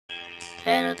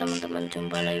Halo teman-teman,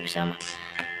 jumpa lagi bersama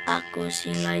aku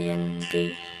si Lion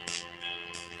D.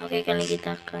 Oke, kali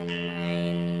kita akan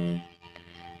main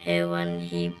hewan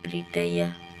hibrida ya.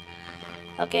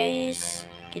 Oke guys,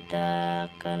 kita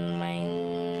akan main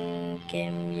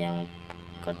game yang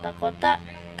kotak-kotak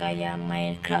kayak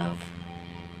Minecraft.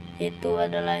 Itu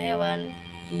adalah hewan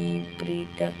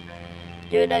hibrida.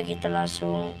 Yaudah, kita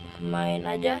langsung main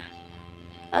aja.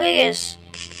 Oke guys,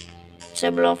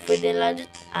 sebelum video lanjut,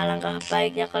 alangkah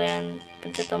baiknya kalian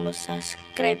pencet tombol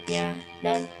subscribe-nya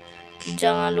dan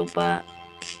jangan lupa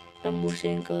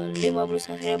tembusin ke 50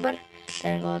 subscriber.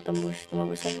 Dan kalau tembus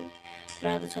 50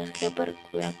 100 subscriber,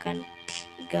 gue akan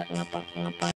gak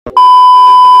ngapa-ngapa.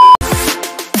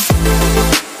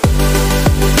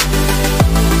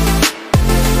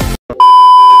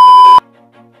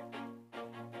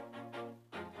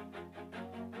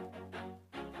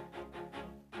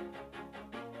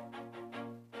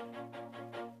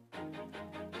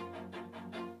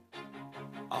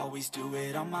 Always do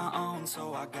it on my own,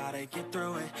 so I gotta get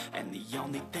through it. And the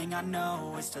only thing I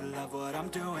know is to love what I'm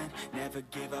doing. Never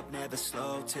give up, never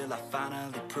slow, till I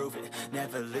finally prove it.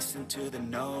 Never listen to the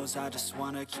no's, I just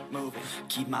wanna keep moving.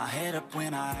 Keep my head up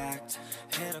when I act,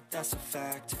 head up, that's a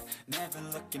fact. Never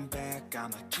looking back,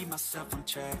 I'ma keep myself on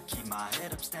track. Keep my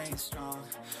head up, staying strong,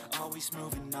 always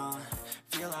moving on.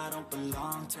 Feel I don't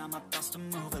belong, tell my thoughts to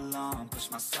move along.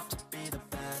 Push myself to be the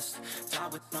best, die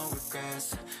with no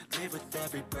regrets. Live with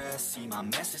every breath, see my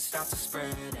message start to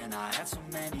spread. And I had so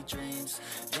many dreams,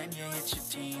 then you hit your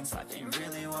teens. Life ain't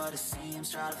really what it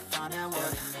seems, try to find out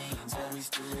what it means.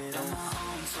 Always do it on my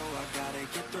own, so I gotta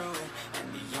get through it. And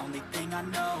the only thing I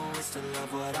know is to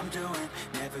love what I'm doing.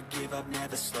 Never give up,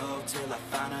 never slow, till I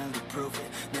finally prove it.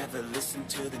 Never listen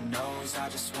to the no's, I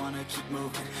just wanna keep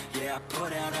moving. Yeah, I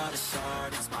put out all this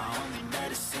art, it's my only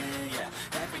medicine. Yeah,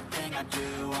 everything I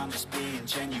do, I'm just being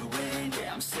genuine.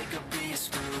 Yeah, I'm sick of being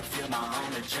screwed, feel my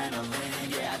own adrenaline.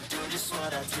 Yeah, I do just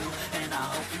what I do, and I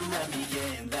hope you let me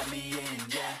in,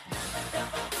 yeah.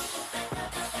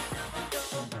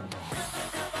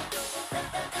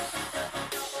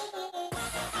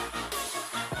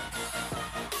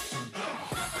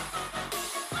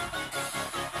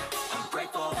 I'm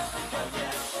grateful, oh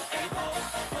yeah, able,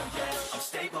 oh yeah, I'm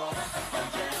stable, oh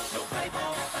yeah, no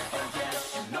label, oh yeah,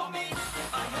 you know me,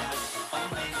 I have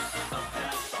only a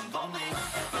path, I'm lonely,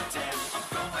 but damn, I'm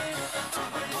going to win. I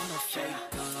want no fake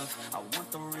love, I want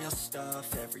the real stuff.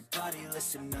 Everybody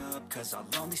listen up, cause I'll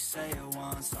only say it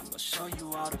once. I'm gonna show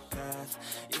you all the path,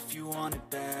 if you want it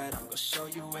bad. I'm gonna show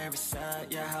you where it's at,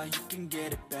 yeah, how you can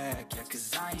get it back. Yeah,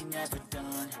 cause I ain't never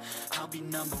done, I'll be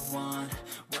number one.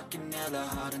 Working hella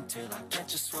hard until I get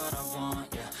just what I want,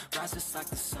 yeah. Rise just like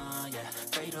the sun, yeah,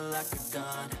 fatal like a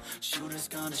gun. Shooter's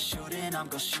gonna shoot and I'm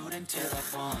gonna shoot until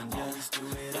I've won, yeah. Always do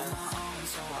it on my own,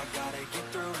 so I gotta get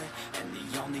through it. And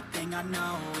the only thing I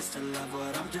know is to love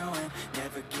what I'm doing.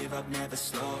 Never give up, never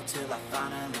slow, till I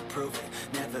finally prove it.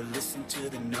 Never listen to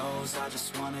the no's, I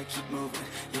just wanna keep moving.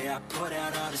 Yeah, I put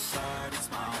out all this art, it's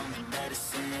my only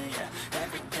medicine. Yeah,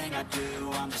 everything I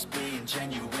do, I'm just being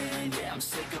genuine. Yeah, I'm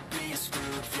sick of being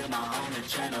screwed, feel my own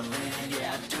adrenaline.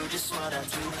 Yeah, I do just what I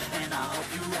do, and I hope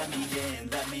you let me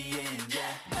in,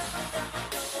 yeah.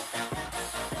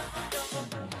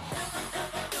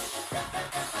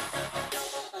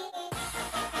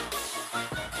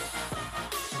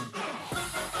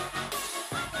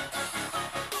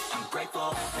 I'm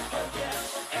grateful, oh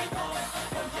yeah, able,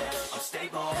 oh yeah, I'm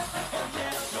stable, oh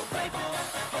yeah, no label,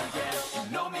 oh yeah, you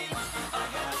know me, I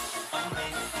have only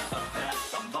a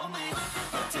path, I'm lonely,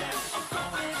 but damn, I'm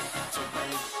going to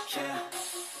win, yeah.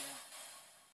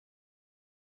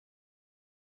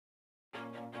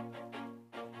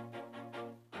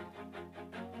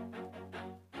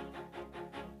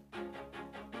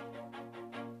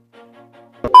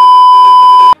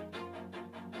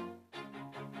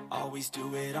 Always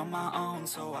do it on my own,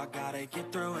 so I gotta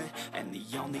get through it. And the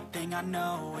only thing I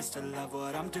know is to love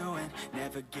what I'm doing.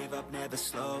 Never give up, never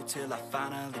slow, till I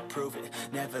finally prove it.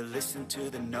 Never listen to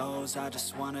the no's, I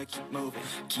just wanna keep moving.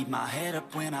 Keep my head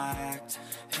up when I act,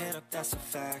 head up, that's a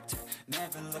fact.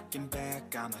 Never looking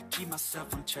back, I'ma keep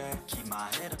myself on track. Keep my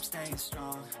head up, staying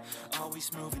strong,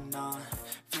 always moving on.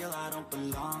 Feel I don't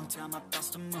belong, tell my thoughts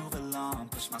to move along.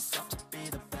 Push myself to be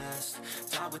the best,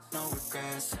 die with no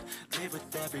regrets. Live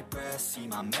with every breath, see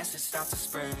my message start to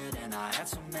spread. And I had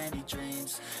so many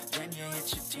dreams, then you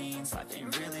hit your teens. Life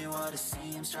ain't really what it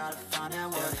seems, try to find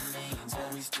out what it means.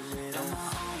 Always do it on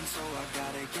my own, so I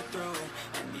gotta get through it.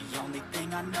 And the only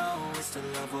thing I know is to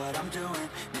love what I'm doing.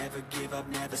 Never give up,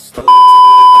 never slow, till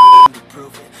I finally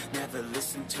prove it. Never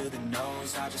listen to the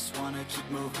no's, I just wanna keep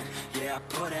moving. Yeah, I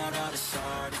put out all this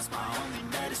art, it's my only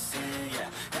medicine, yeah.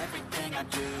 I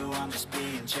do, I'm just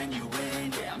being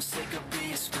genuine. Yeah, I'm sick of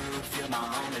being screwed, feel my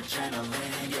own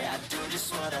adrenaline. Yeah, I do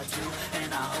just what I do,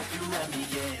 and I hope you let me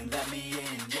in,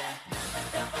 yeah.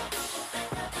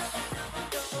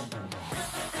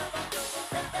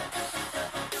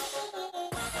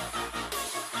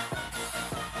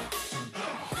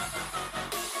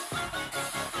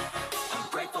 I'm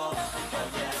grateful, oh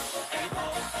yeah,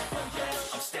 able, oh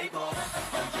yeah, I'm stable,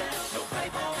 oh yeah, no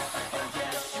label, oh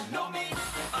yeah, you know me,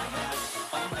 I have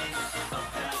only a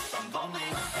path, I'm lonely,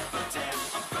 but damn,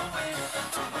 I'm going to win.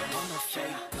 I want the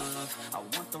fake love, I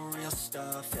want the real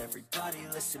stuff, everybody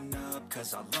listen up,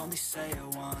 cause I'll only say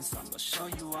it once, I'm gonna show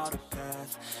you all the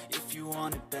path, if you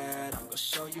want it bad, I'm gonna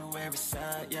show you where it's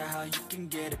at, yeah, how you can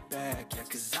get it back, yeah,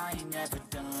 cause I ain't never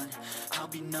done, I'll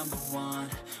be number one,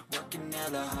 working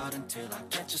hella hard until I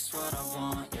get just what I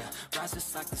want, yeah,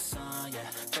 rises like the sun, yeah,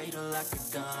 fatal like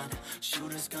a gun,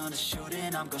 shooters gonna shoot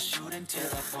and I'm gonna shoot until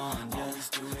I won, yeah, always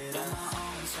do it on my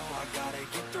own, so I gotta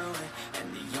get through it, and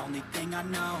the only thing I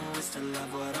know is to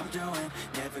love what I'm doing,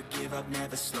 never give up,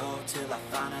 never slow, till I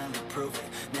finally prove it,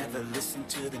 never listen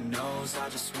to the no's, I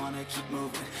just wanna keep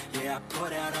moving, yeah, I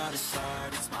put out all this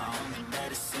art, it's my only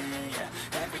medicine, yeah,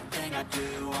 everything I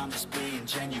do, I'm just being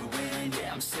genuine,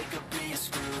 yeah, I'm sick of being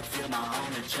screwed, feel my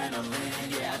own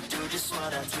adrenaline, yeah, I do just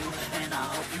what I do, and I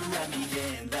hope you let me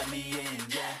in,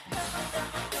 yeah.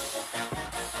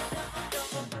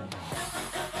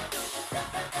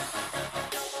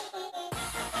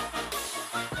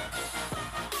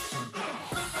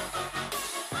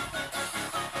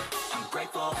 I'm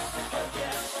grateful, oh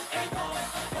yeah, able,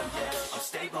 oh yeah, I'm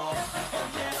stable, oh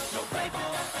yeah, no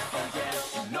label, oh yeah,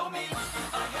 you know me,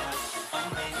 I have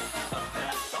only a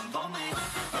path, I'm lonely,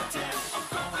 but damn, I'm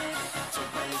going to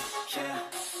win, yeah.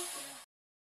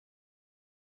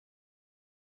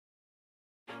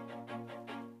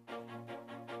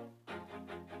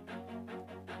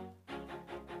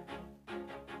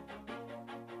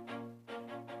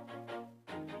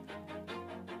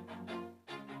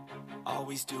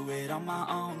 Always do it on my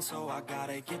own, so I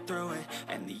gotta get through it,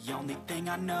 and the only thing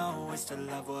I know is to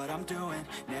love what I'm doing,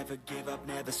 never give up,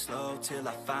 never slow, till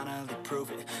I finally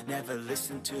prove it, never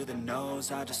listen to the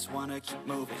no's, I just wanna keep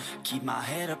moving, keep my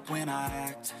head up when I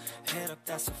act, head up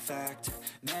that's a fact,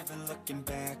 never looking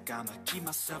back, I'ma keep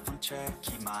myself on track,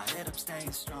 keep my head up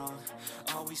staying strong,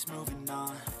 always moving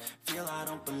on, feel I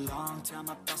don't belong, tell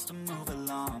my thoughts to move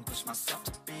along, push myself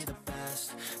to be the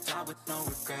best, die with no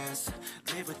regrets,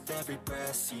 live with every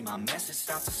breath, see my message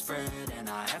start to spread, and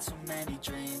I had so many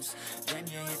dreams, then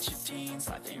you hit your teens,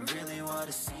 life ain't really what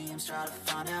it seems, try to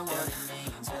find out what it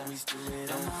means, always do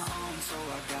it on my own, so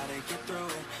I gotta get through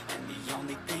it, and the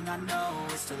only thing I know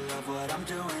is to love what I'm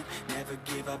doing, never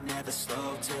give up, never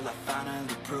slow, till I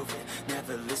finally prove it,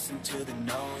 never listen to the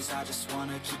no's, I just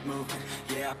wanna keep moving,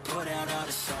 yeah, I put out all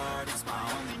this art, it's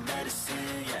my only medicine,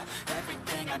 yeah,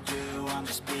 everything I do, I'm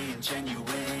just being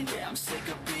genuine, yeah, I'm sick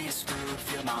of being screwed,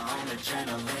 feel my own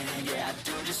adrenaline, yeah, I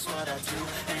do just what I do,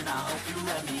 and I hope you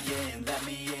let me in,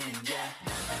 yeah.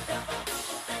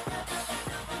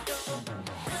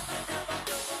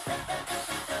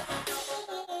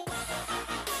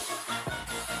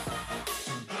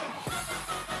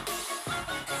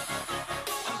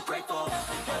 I'm grateful,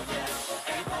 oh yeah,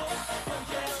 able, oh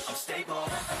yeah, I'm stable,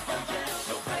 oh yeah,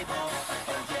 no label,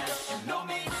 oh yeah, you know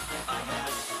me, I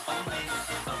have only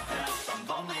a path, I'm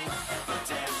lonely, but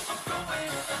damn, I'm going to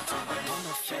win. I want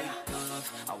the fake love,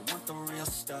 I want the real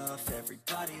stuff,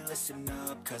 everybody listen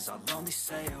up, cause I'll only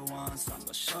say it once, I'm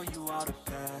gonna show you all the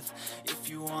path, if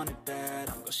you want it bad,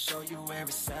 I'm gonna show you where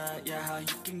it's at, yeah, how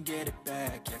you can get it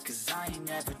back, yeah, cause I ain't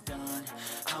never done,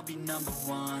 I'll be number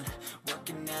one,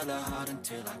 working hella hard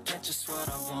until I get just what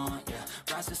I want, yeah,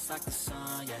 rises like the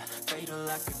sun, yeah, fatal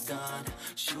like a gun,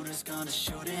 shooters gonna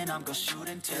shoot and I'm gonna shoot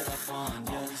until I won,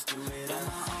 yeah, always do it on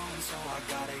my own, so I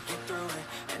gotta get through it,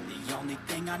 and the only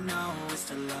thing I know is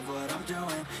to love what I'm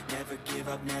doing, never give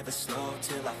up, never slow,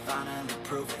 till I finally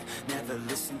prove it, never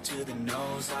listen to the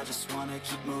no's, I just wanna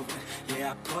keep moving,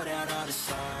 yeah, I put out all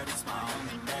this art, it's my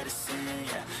only medicine,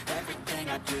 yeah, everything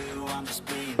I do, I'm just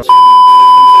being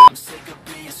genuine, I'm sick of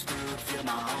being screwed, feel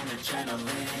my own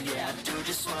adrenaline, yeah, I do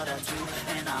just what I do,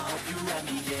 and I hope you let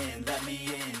me in,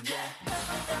 yeah.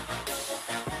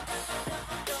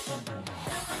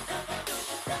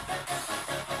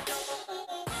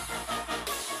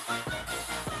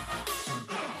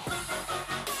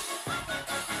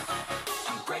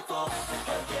 I'm grateful,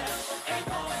 oh yeah,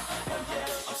 able, oh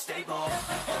yeah, I'm stable,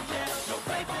 oh yeah, no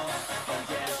label, oh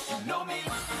yeah, you know me,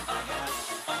 I have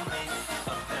only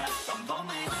a path, I'm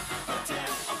lonely, but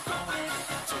damn, I'm going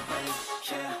to win,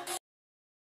 yeah.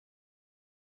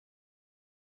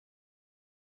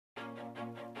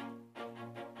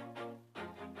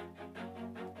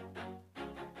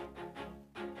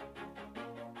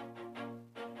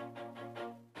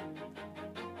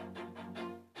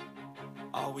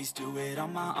 always do it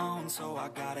on my own, so I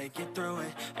gotta get through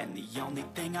it. And the only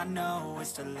thing I know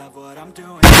is to love what I'm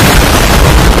doing.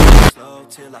 Slow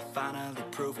till I finally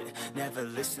prove it. Never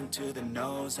listen to the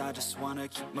no's, I just wanna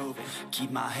keep moving.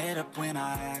 Keep my head up when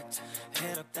I act,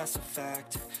 head up, that's a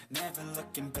fact. Never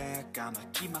looking back, I'ma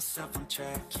keep myself on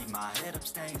track. Keep my head up,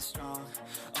 staying strong,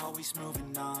 always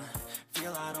moving on.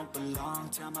 Feel I don't belong,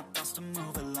 tell my thoughts to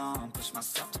move along. Push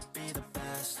myself to be the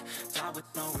best, die with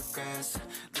no regrets.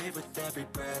 Live with every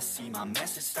breath, see my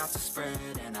message start to spread.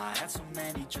 And I had so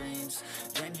many dreams,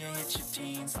 then you hit your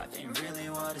teens. Life ain't really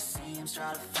what it seems,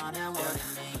 try to find out what it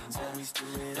means. Always do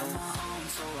it on my own,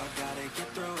 so I gotta get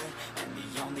through it. And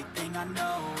the only thing I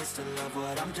know is to love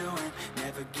what I'm doing.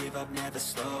 Never give up, never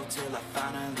slow, till I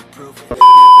finally prove it.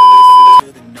 Never listen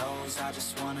to the no's, I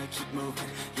just wanna keep moving.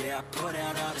 Yeah, I put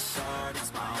out all this art,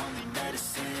 it's my only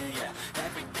medicine. Yeah,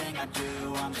 everything I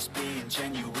do, I'm just being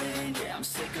genuine. Yeah, I'm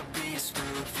sick of being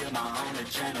screwed, feel my own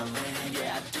adrenaline.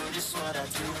 Yeah, I do just what I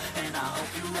do, and I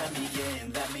hope you let me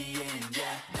in,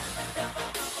 yeah.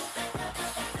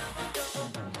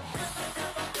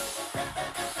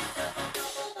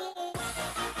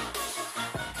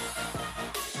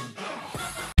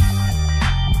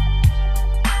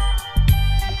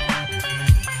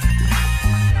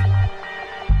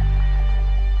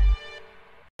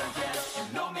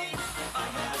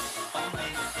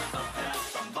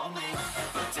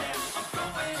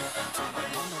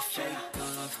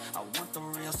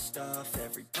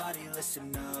 Everybody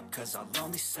listen up, cause I'll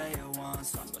only say it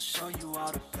once. I'm gonna show you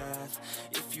all the path,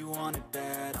 if you want it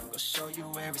bad. I'm gonna show you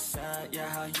where it's at, yeah,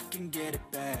 how you can get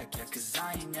it back. Yeah, cause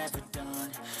I ain't never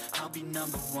done, I'll be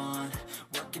number one.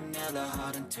 Working hella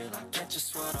hard until I get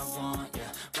just what I want.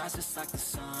 Yeah, rises like the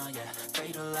sun, yeah,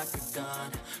 fatal like a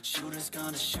gun. Shooter's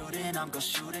gonna shoot and I'm gonna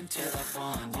shoot until I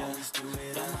won. Yeah, always do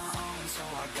it on my own, so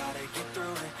I gotta get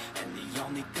through it. And the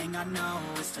only thing I know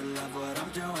is to love what I'm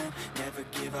doing. Never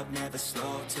give up, never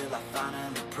slow, till I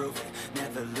finally prove it.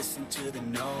 Never listen to the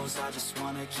no's, I just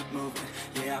wanna keep moving.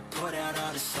 Yeah, I put out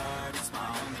all this art, it's my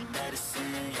only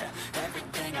medicine. Yeah,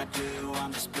 everything I do,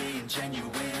 I'm just being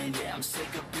genuine. Yeah, I'm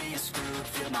sick of being screwed,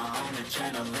 feel my own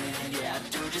adrenaline. Yeah, I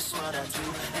do just what I do,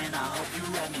 and I hope you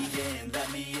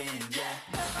let me in,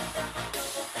 yeah.